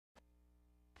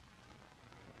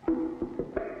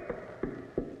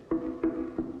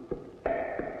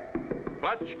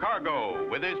Clutch Cargo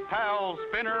with his pals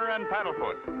Spinner and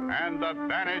Paddlefoot and the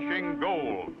Vanishing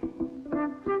Gold.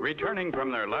 Returning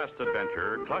from their last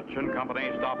adventure, Clutch and company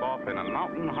stop off in a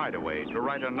mountain hideaway to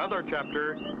write another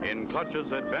chapter in Clutch's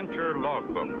adventure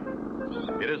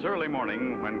logbook. It is early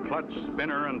morning when Clutch,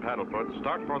 Spinner, and Paddlefoot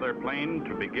start for their plane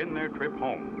to begin their trip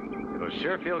home. It'll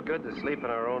sure feel good to sleep in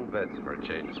our own beds for a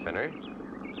change, Spinner.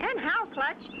 And how,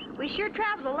 Clutch? We sure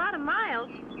traveled a lot of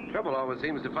miles. Trouble always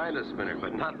seems to find us, Spinner,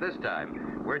 but not this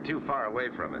time. We're too far away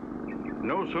from it.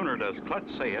 No sooner does Clutch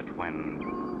say it when...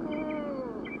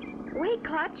 Wait,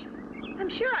 Clutch. I'm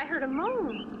sure I heard a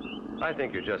moan. I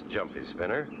think you're just jumpy,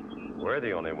 Spinner. We're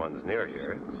the only ones near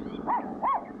here.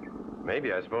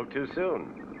 Maybe I spoke too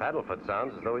soon. Paddlefoot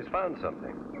sounds as though he's found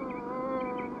something.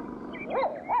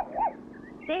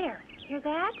 There. Hear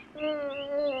that?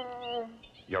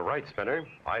 You're right, Spinner.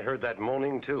 I heard that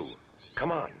moaning, too.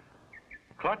 Come on.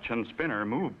 Clutch and Spinner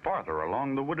move farther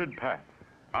along the wooded path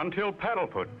until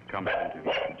Paddlefoot comes into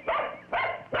view.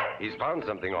 He's found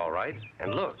something, all right.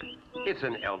 And look, it's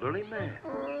an elderly man.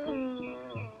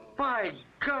 By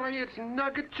golly, it's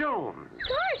Nugget Jones.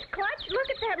 Gosh, Clutch, look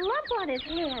at that lump on his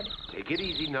head. Take it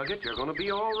easy, Nugget. You're going to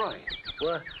be all right.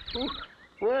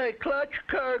 Why, Clutch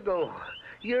Cargo,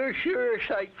 you're sure a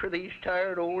sight for these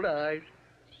tired old eyes.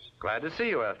 Glad to see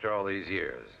you after all these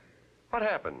years. What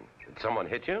happened? Did someone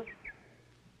hit you?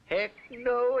 Heck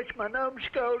no, it's my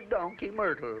numbskull donkey,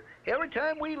 Myrtle. Every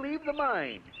time we leave the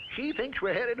mine, she thinks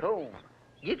we're headed home.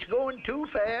 Gets going too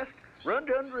fast, runs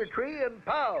under a tree, and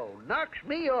pow, knocks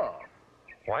me off.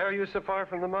 Why are you so far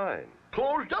from the mine?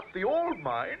 Closed up the old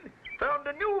mine. Found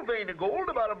a new vein of gold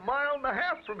about 1.5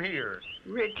 miles from here.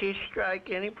 Richest strike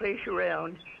any place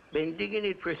around. Been digging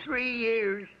it for 3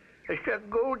 years. I struck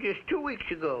gold just 2 weeks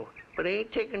ago, but I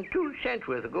ain't taken 2 cents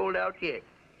worth of gold out yet.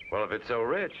 Well, if it's so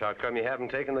rich, how come you haven't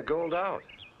taken the gold out?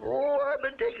 Oh, I've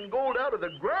been taking gold out of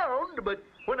the ground, but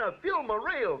when I fill my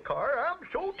rail car, I'm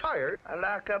so tired, I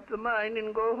lock up the mine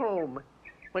and go home.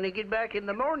 When I get back in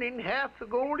the morning, half the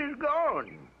gold is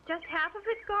gone. Just half of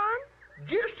it's gone?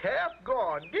 Just half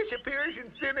gone. Disappears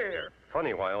in thin air.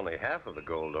 Funny why only half of the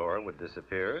gold ore would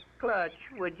disappear. Clutch,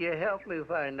 would you help me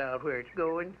find out where it's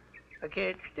going? I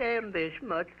can't stand this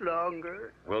much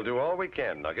longer. We'll do all we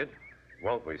can, Nugget.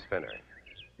 Won't we, Spinner?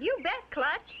 You bet,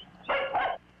 Clutch.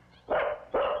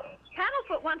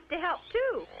 Paddlefoot wants to help,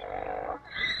 too.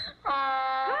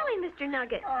 Golly, Mr.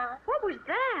 Nugget, what was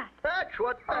that? That's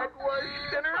what that was,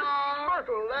 Spinner.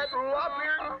 Myrtle, that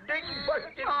lop-eared,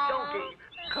 ding-busted donkey.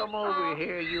 Come over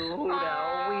here, you hoot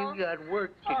owl. We've got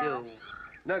work to do.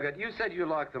 Nugget, you said you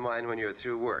locked the mine when you're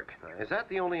through work. Is that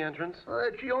the only entrance?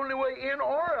 That's the only way in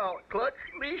or out, Clutch.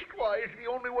 Leastwise,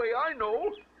 the only way I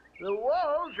know. The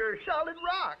walls are solid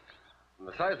rock. From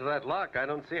the size of that lock, I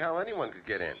don't see how anyone could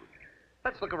get in.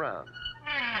 Let's look around.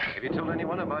 Have you told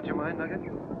anyone about your mine, Nugget?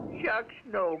 Shucks,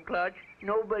 no, Clutch.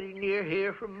 Nobody near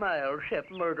here for miles except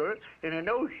Myrtle, and I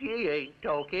know she ain't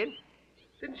talking.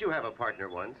 Didn't you have a partner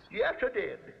once? Yes, I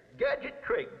did. Gadget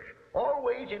Triggs.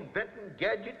 Always inventing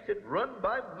gadgets that run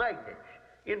by magnets.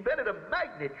 Invented a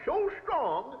magnet so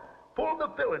strong, pulled the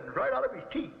fillings right out of his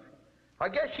teeth. I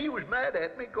guess he was mad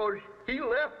at me because he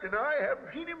left and I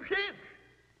haven't seen him since.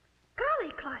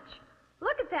 Golly, Clutch,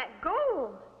 look at that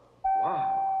gold.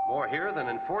 Wow, more here than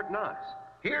in Fort Knox.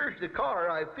 Here's the car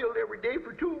I filled every day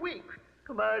for 2 weeks.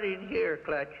 Come on in here,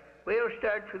 Clutch. We'll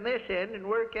start from this end and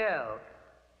work out.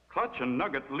 Clutch and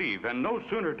Nugget leave, and no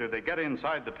sooner do they get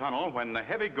inside the tunnel when the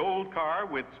heavy gold car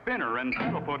with Spinner and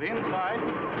Paddlefoot inside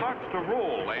starts to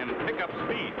roll and pick up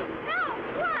speed. Help,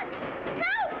 Clutch!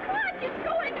 Help, Clutch! It's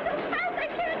going so fast I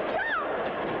can't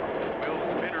jump!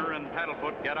 Will Spinner and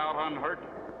Paddlefoot get out unhurt?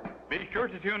 Be sure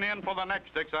to tune in for the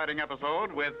next exciting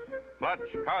episode with Clutch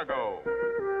Cargo.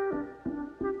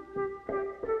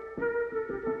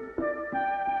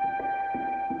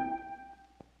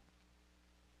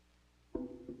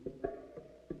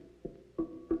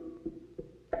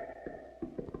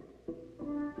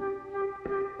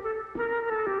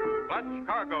 Clutch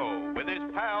Cargo with his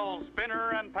pals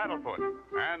Spinner and Paddlefoot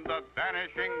and the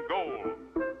Vanishing Gold.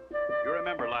 You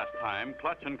remember last time,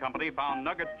 Clutch and company found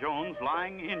Nugget Jones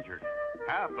lying injured.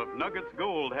 Half of Nugget's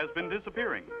gold has been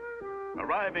disappearing.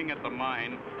 Arriving at the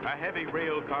mine, a heavy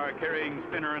rail car carrying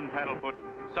Spinner and Paddlefoot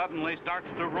suddenly starts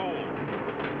to roll.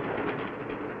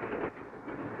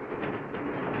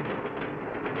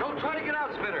 Don't try to get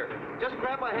out, Spinner. Just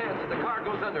grab my hands as the car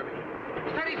goes under me.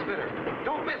 Steady, Spinner.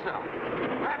 Don't miss now.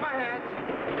 Grab my hands.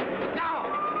 Now!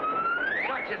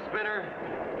 Watch it, Spinner.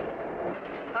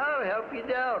 I'll help you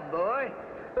down, boy.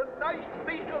 A nice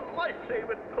piece of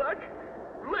life-saving, Clutch.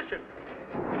 Listen.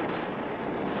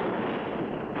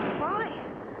 Boy,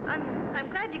 I'm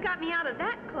glad you got me out of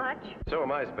that, Clutch. So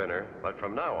am I, Spinner. But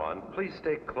from now on, please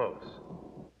stay close.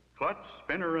 Clutch,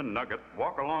 Spinner, and Nugget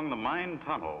walk along the mine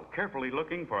tunnel, carefully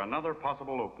looking for another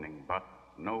possible opening, but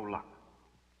no luck.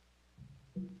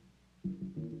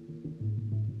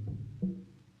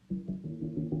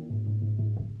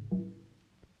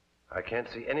 I can't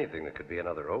see anything that could be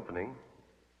another opening.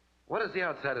 What does the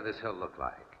outside of this hill look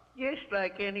like? Just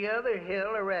like any other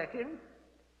hill, I reckon.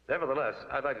 Nevertheless,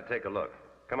 I'd like to take a look.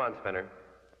 Come on, Spinner.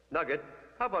 Nugget,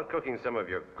 how about cooking some of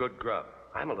your good grub?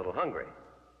 I'm a little hungry.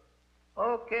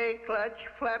 Okay, Clutch,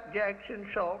 flapjacks and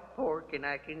salt pork, and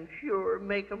I can sure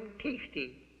make 'em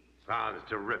tasty. Sounds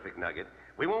terrific, Nugget.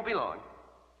 We won't be long.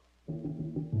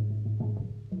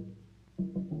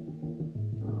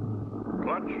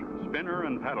 Clutch, Spinner,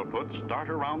 and Paddlefoot start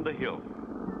around the hill.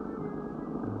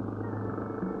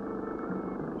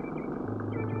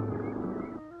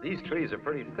 These trees are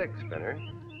pretty thick, Spinner.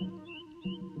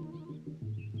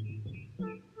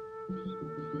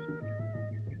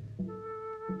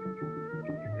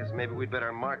 Guess maybe we'd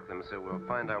better mark them so we'll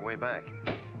find our way back.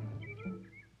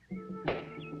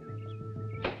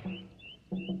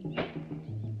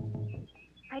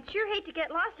 I'd sure hate to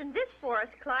get lost in this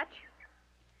forest, Clutch.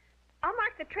 I'll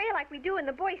mark the trail like we do in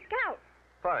the Boy Scouts.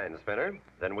 Fine, Spinner.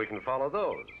 Then we can follow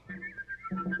those.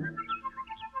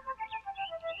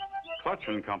 Clutch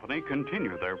and company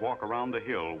continue their walk around the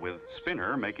hill with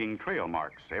Spinner making trail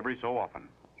marks every so often.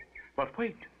 But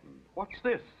wait, what's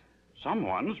this?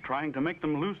 Someone's trying to make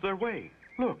them lose their way.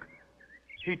 Look,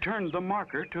 he turned the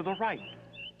marker to the right.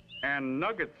 And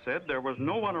Nugget said there was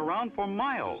no one around for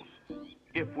miles.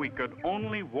 If we could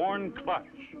only warn Clutch.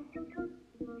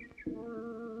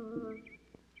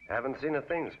 Haven't seen a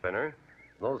thing, Spinner.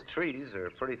 Those trees are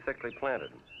pretty thickly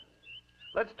planted.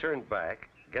 Let's turn back,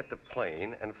 get the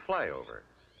plane, and fly over.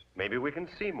 Maybe we can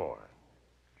see more.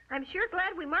 I'm sure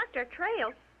glad we marked our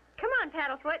trail. Come on,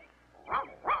 Paddlefoot.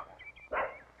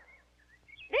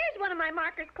 There's one of my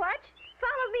markers, Clutch.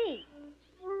 Follow me.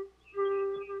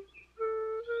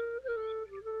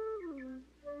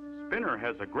 Spinner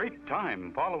has a great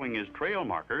time following his trail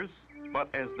markers, but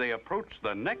as they approach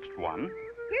the next one...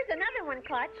 Here's another one,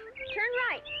 Clutch. Turn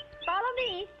right. Follow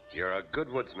me. You're a good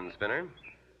woodsman, Spinner.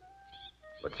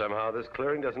 But somehow this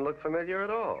clearing doesn't look familiar at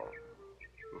all.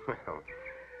 Well,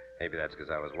 maybe that's because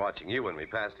I was watching you when we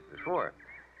passed it before.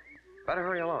 Better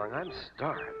hurry along. I'm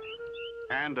starved.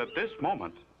 And at this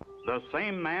moment, the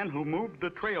same man who moved the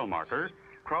trail marker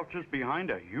crouches behind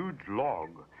a huge log,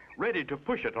 ready to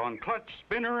push it on Clutch,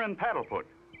 Spinner, and Paddlefoot.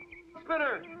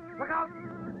 Spinner, look out!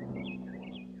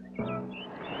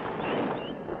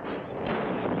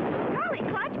 Golly,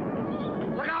 Clutch.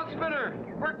 Look out, Spinner!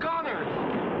 We're goners!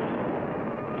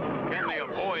 Can they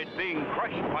avoid being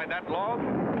crushed by that log?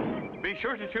 Be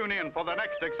sure to tune in for the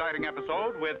next exciting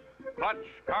episode with Clutch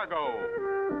Cargo.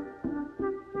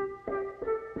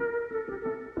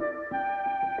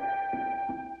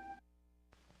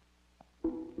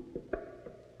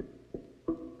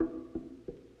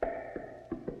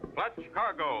 Clutch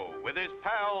Cargo with his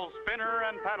pals Spinner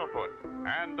and Paddlefoot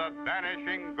and the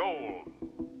Vanishing Gold.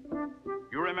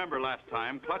 You remember last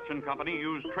time, Clutch and company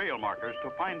used trail markers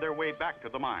to find their way back to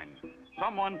the mine.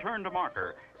 Someone turned a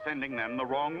marker, sending them the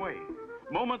wrong way.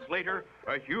 Moments later,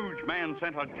 a huge man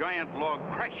sent a giant log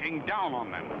crashing down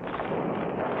on them.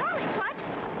 Golly, Clutch.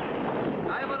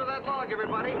 Dive under that log,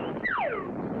 everybody. It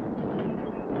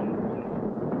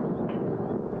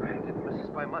didn't miss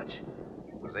us by much.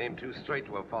 It was aimed too straight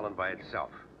to have fallen by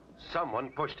itself. Someone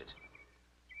pushed it.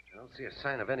 I don't see a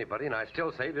sign of anybody, and I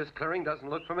still say this clearing doesn't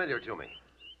look familiar to me.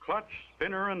 Clutch,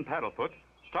 Spinner, and Paddlefoot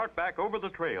start back over the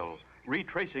trail,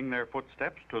 retracing their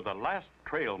footsteps to the last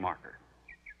trail marker.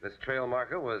 This trail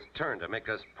marker was turned to make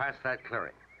us pass that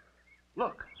clearing.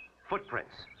 Look,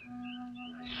 footprints.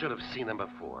 I should have seen them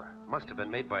before. Must have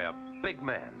been made by a big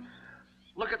man.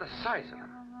 Look at the size of them.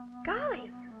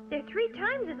 Golly, they're 3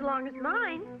 times as long as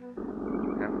mine.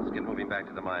 Now, let's get moving back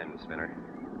to the mine, Spinner.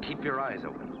 Keep your eyes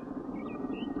open.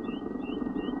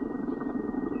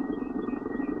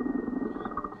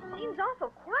 Seems awful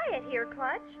quiet here,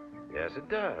 Clutch. Yes, it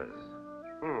does.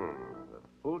 The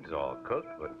food's all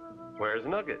cooked, but where's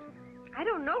Nugget? I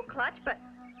don't know, Clutch, but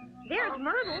there's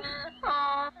Myrtle.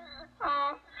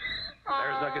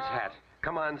 There's Nugget's hat.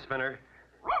 Come on, Spinner.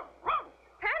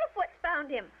 Paddlefoot's found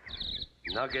him.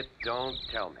 Nugget, don't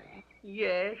tell me.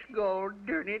 Yes, God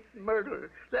darn it, Myrtle.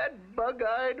 That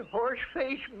bug-eyed,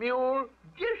 horse-faced mule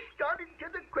just started to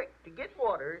the creek to get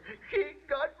water. She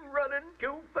got running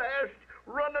too fast,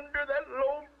 run under that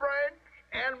low branch,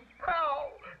 and pow!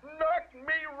 Knocked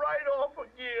me right off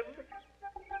again.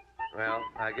 Well,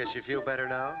 I guess you feel better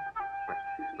now?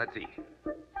 Let's eat.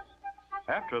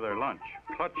 After their lunch,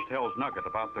 Clutch tells Nugget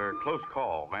about their close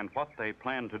call and what they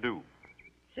plan to do.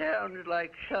 Sounds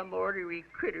like some ornery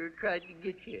critter tried to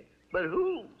get you. But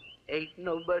who? Ain't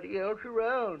nobody else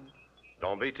around.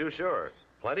 Don't be too sure.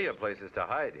 Plenty of places to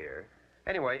hide here.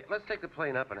 Anyway, let's take the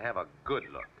plane up and have a good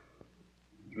look.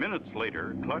 Minutes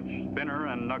later, Clutch, Spinner,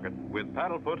 and Nugget, with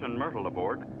Paddlefoot and Myrtle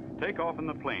aboard, take off in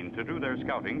the plane to do their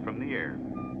scouting from the air.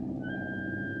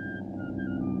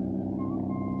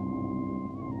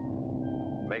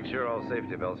 Make sure all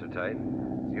safety belts are tight.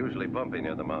 It's usually bumpy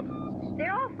near the mountains.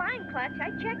 They're all fine, Clutch. I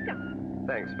checked them.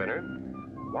 Thanks, Spinner.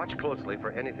 Watch closely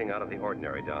for anything out of the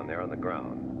ordinary down there on the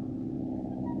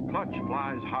ground. Clutch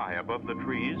flies high above the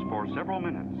trees for several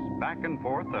minutes, back and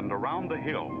forth and around the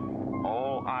hill,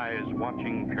 all eyes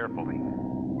watching carefully.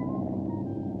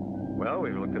 Well,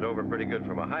 we've looked it over pretty good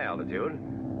from a high altitude.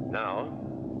 Now,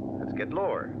 let's get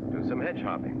lower, do some hedge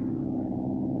hopping.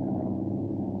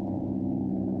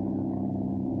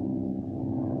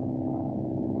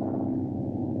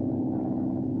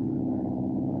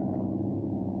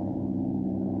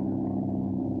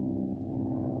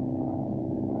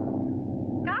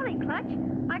 Golly, Clutch,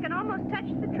 I can almost touch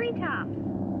the treetops.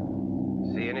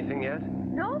 See anything yet?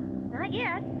 No, not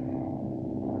yet.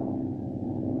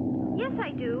 Yes,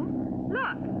 I do.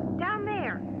 Look, down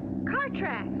there. Car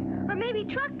tracks, or maybe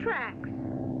truck tracks.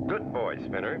 Good boy,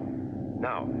 Spinner.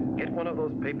 Now, get one of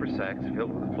those paper sacks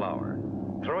filled with flour.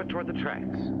 Throw it toward the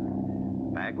tracks.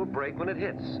 Bag will break when it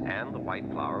hits, and the white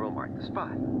flour will mark the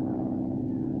spot.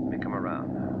 Let me come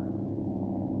around now.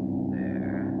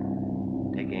 There.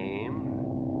 Take aim.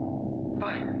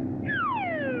 Fire.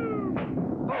 Boom.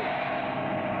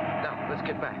 Now, let's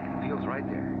get back. The field's right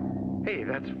there. Hey,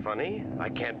 that's funny. I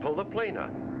can't pull the plane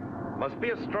up. Must be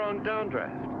a strong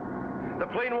downdraft. The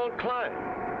plane won't climb.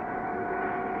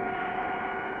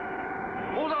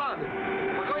 Hold on!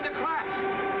 We're going to crash!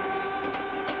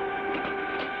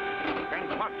 Can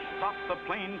Clutch stop the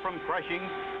plane from crashing?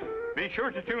 Be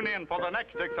sure to tune in for the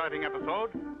next exciting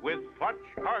episode with Clutch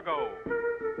Cargo.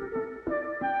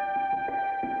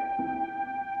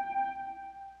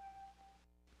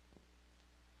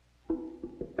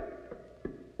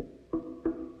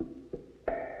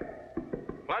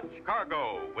 Clutch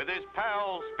Cargo with his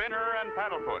pals Spinner and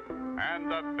Paddlefoot and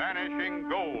the Vanishing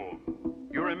Gold.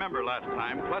 You remember last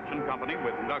time Clutch and Company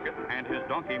with Nugget and his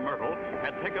donkey Myrtle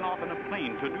had taken off in a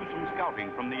plane to do some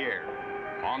scouting from the air.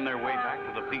 On their way back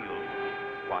to the field.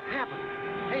 What happened?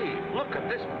 Hey, look at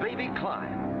this baby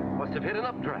climb. Must have hit an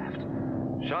updraft.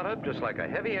 Shot up just like a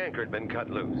heavy anchor had been cut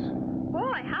loose.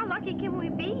 Boy, how lucky can we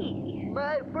be?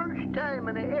 My first time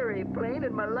in an airplane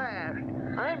and my last.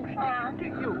 I'm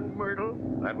sticking to you, Myrtle.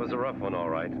 That was a rough one, all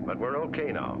right, but we're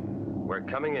okay now. We're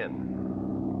coming in.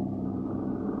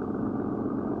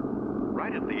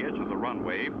 Right at the edge of the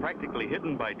runway, practically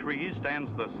hidden by trees,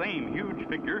 stands the same huge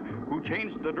figure who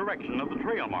changed the direction of the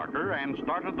trail marker and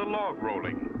started the log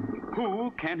rolling.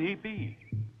 Who can he be?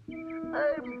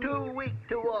 I'm too weak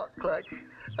to walk, Clutch.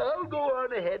 I'll go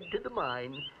on ahead to the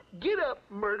mine. Get up,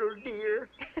 Myrtle, dear.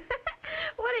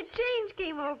 What a change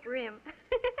came over him.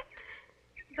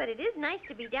 But it is nice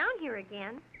to be down here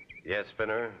again. Yes,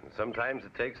 Spinner. Sometimes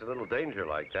it takes a little danger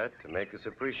like that to make us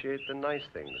appreciate the nice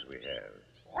things we have.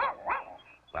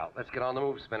 Well, let's get on the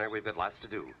move, Spinner. We've got lots to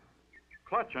do.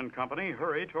 Clutch and Company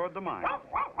hurry toward the mine.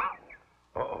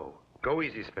 Uh-oh. Go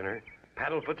easy, Spinner.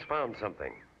 Paddlefoot's found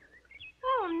something.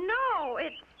 Oh, no,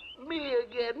 it's... Me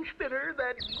again, Spinner,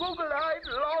 that goggle-eyed,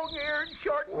 long-eared,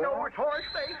 short-nosed,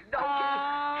 horse-faced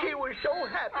donkey. She was so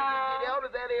happy to get out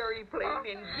of that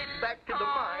airplane and get back to the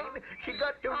mine, she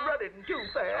got to running too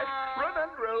fast, run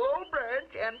under a low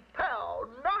branch, and pow,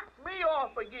 knocked me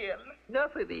off again.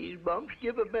 Enough of these bumps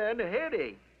give a man a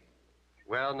headache.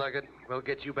 Well, Nugget, we'll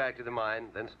get you back to the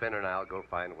mine, then Spinner and I'll go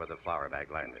find where the flour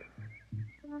bag landed.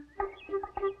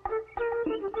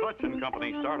 Clutch and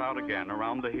Company start out again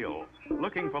around the hill,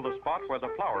 looking for the spot where the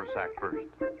flour sack burst.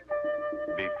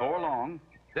 Before long...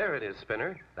 There it is,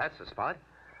 Spinner. That's the spot.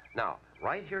 Now,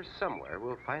 right here somewhere,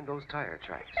 we'll find those tire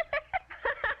tracks.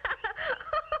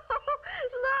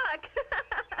 Look!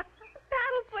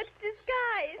 Paddlefoot's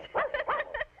disguise.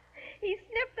 He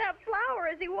sniffed that flour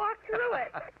as he walked through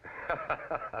it.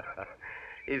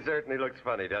 He certainly looks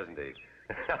funny, doesn't he?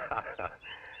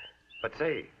 But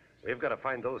say, we've got to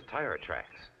find those tire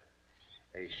tracks.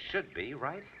 They should be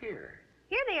right here.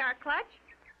 Here they are, Clutch.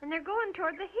 And they're going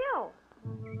toward the hill.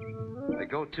 They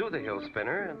go to the hill,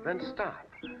 Spinner, and then stop.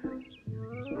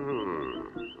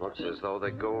 Looks as though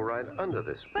they go right under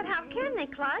this. But how can they,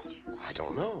 Clutch? I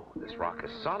don't know. This rock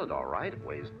is solid, all right. It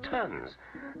weighs tons.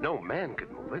 No man could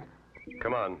move it.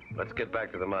 Come on, let's get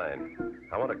back to the mine.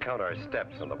 I want to count our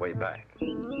steps on the way back.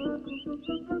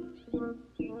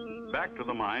 Back to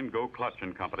the mine go Clutch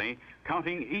and Company,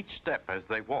 counting each step as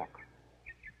they walk.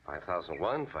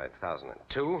 5,001,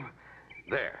 5,002.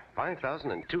 There,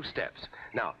 5,002 steps.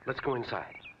 Now, let's go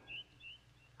inside.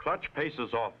 Clutch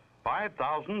paces off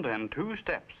 5,002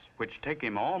 steps, which take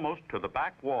him almost to the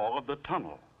back wall of the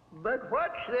tunnel. But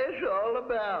what's this all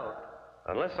about?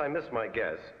 Unless I miss my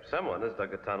guess, someone has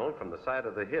dug a tunnel from the side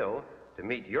of the hill to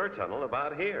meet your tunnel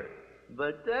about here.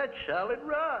 But that's solid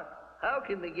rock. How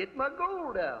can they get my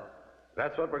gold out?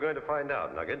 That's what we're going to find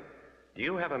out, Nugget. Do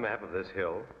you have a map of this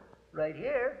hill? Right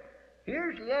here.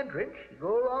 Here's the entrance. You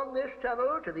go along this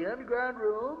tunnel to the underground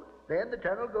room, then the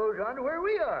tunnel goes on to where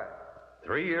we are.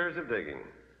 3 years of digging.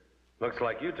 Looks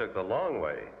like you took the long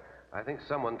way. I think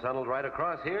someone tunneled right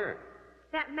across here.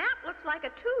 That map looks like a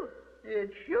tooth.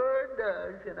 It sure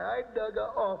does, and I dug an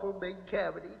awful big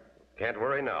cavity. Can't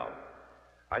worry now.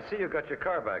 I see you got your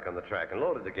car back on the track and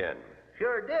loaded again.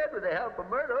 Sure did with the help of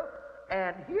Myrtle.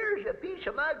 And here's a piece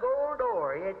of my gold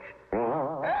ore. It's...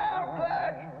 Help,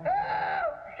 Clutch!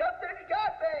 Help! Something's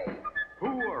got me!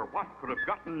 Who or what could have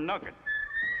gotten Nugget?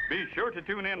 Be sure to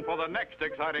tune in for the next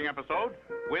exciting episode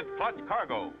with Clutch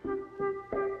Cargo.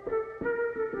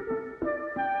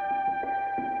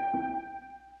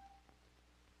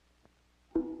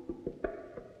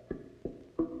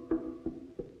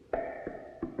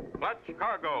 Clutch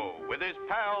Cargo with his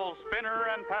pals Spinner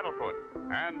and Paddlefoot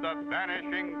and the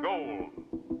Vanishing Gold.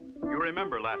 You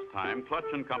remember last time Clutch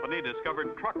and Company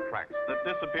discovered truck tracks that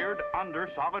disappeared under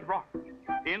solid rock.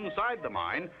 Inside the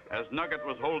mine, as Nugget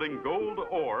was holding gold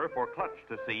ore for Clutch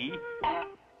to see...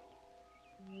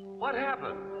 What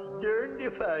happened? Darned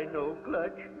if I know,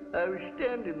 Clutch. I was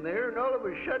standing there, and all of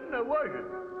a sudden I wasn't.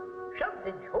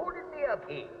 Something's holding me up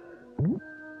here.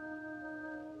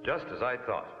 Just as I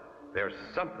thought. There's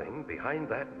something behind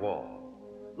that wall.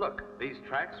 Look, these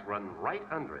tracks run right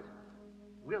under it.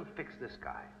 We'll fix this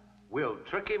guy. We'll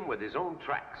trick him with his own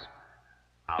tracks.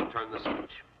 I'll turn the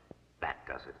switch. That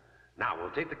does it. Now,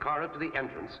 we'll take the car up to the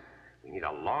entrance. We need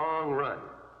a long run.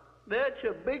 That's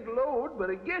a big load, but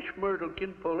I guess Myrtle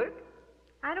can pull it.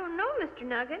 I don't know, Mr.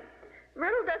 Nugget.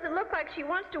 Myrtle doesn't look like she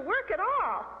wants to work at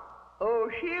all. Oh,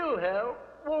 she'll help,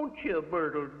 won't you,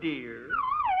 Myrtle dear?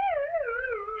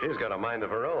 She's got a mind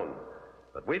of her own.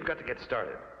 But we've got to get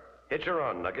started. Hitch her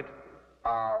on, Nugget.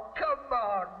 Oh, come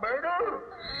on, Myrtle.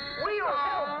 We'll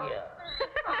help you.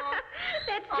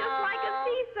 That's just like a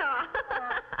seesaw.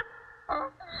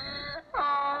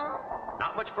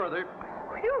 Not much further.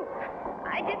 Phew.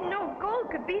 I didn't know gold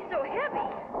could be so heavy.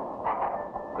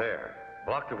 There.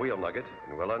 Block the wheel, Nugget,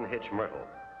 and we'll unhitch Myrtle.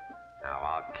 Now,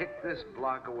 I'll kick this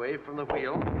block away from the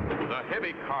wheel. The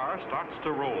heavy car starts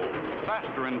to roll.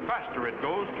 Faster and faster it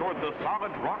goes toward the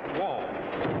solid rock wall.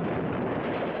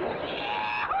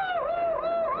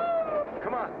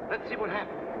 Come on, let's see what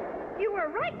happens. You were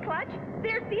right, Clutch.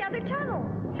 There's the other tunnel.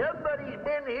 Somebody's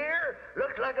been here.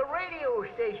 Looks like a radio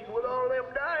station with all them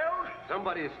dials.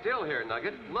 Somebody's still here,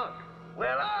 Nugget. Look.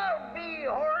 Well, I'll be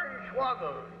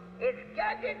hornswoggled. It's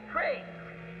Gadget Trace.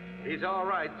 He's all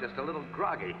right, just a little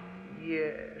groggy.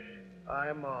 Yes,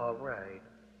 I'm all right.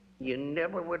 You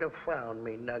never would have found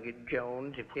me, Nugget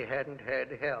Jones, if you hadn't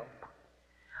had help.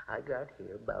 I got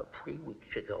here about 3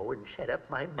 weeks ago and set up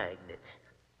my magnets.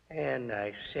 And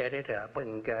I set it up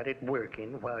and got it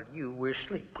working while you were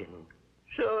sleeping.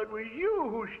 So it was you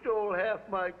who stole half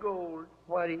my gold.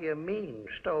 What do you mean,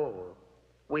 stole?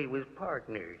 We was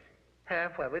partners.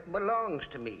 Half of it belongs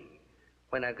to me.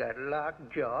 When I got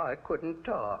lockjaw, I couldn't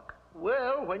talk.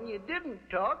 Well, when you didn't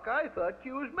talk, I thought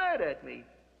you was mad at me.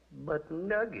 But,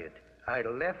 Nugget, I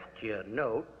left you a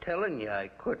note telling you I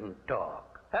couldn't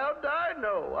talk. How'd I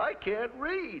know? I can't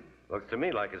read. Looks to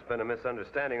me like it's been a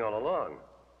misunderstanding all along.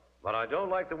 But I don't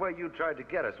like the way you tried to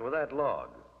get us with that log.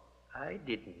 I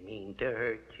didn't mean to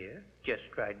hurt you. Just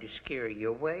tried to scare you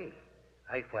away.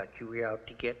 I thought you were out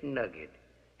to get Nugget.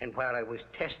 And while I was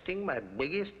testing my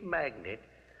biggest magnet,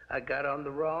 I got on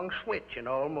the wrong switch and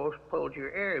almost pulled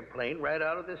your airplane right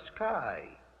out of the sky.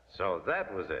 So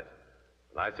that was it.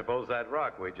 I suppose that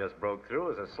rock we just broke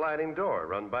through is a sliding door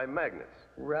run by magnets.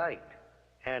 Right.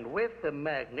 And with the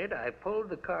magnet, I pulled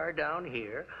the car down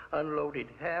here, unloaded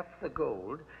half the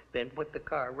gold, then put the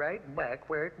car right back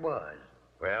where it was.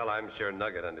 Well, I'm sure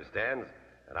Nugget understands,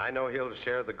 and I know he'll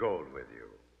share the gold with you.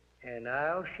 And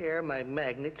I'll share my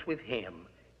magnets with him.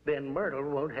 Then Myrtle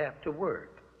won't have to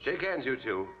work. Shake hands, you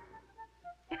two.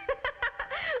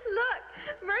 Look,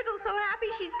 Myrtle's so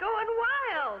happy she's going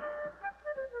wild.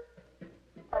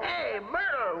 Hey,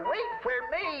 Myrtle, wait for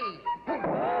me.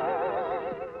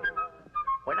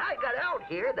 When I got out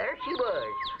here, there she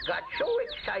was. Got so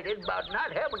excited about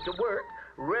not having to work,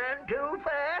 ran too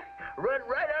fast, run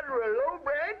right under a low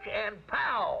branch, and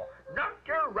pow! Knocked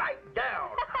her right down.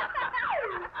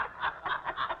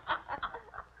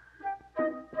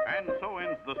 And so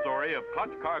ends the story of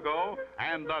Clutch Cargo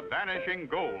and the Vanishing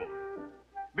Gold.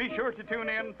 Be sure to tune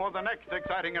in for the next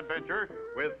exciting adventure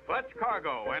with Clutch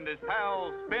Cargo and his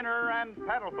pals Spinner and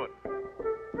Paddlefoot.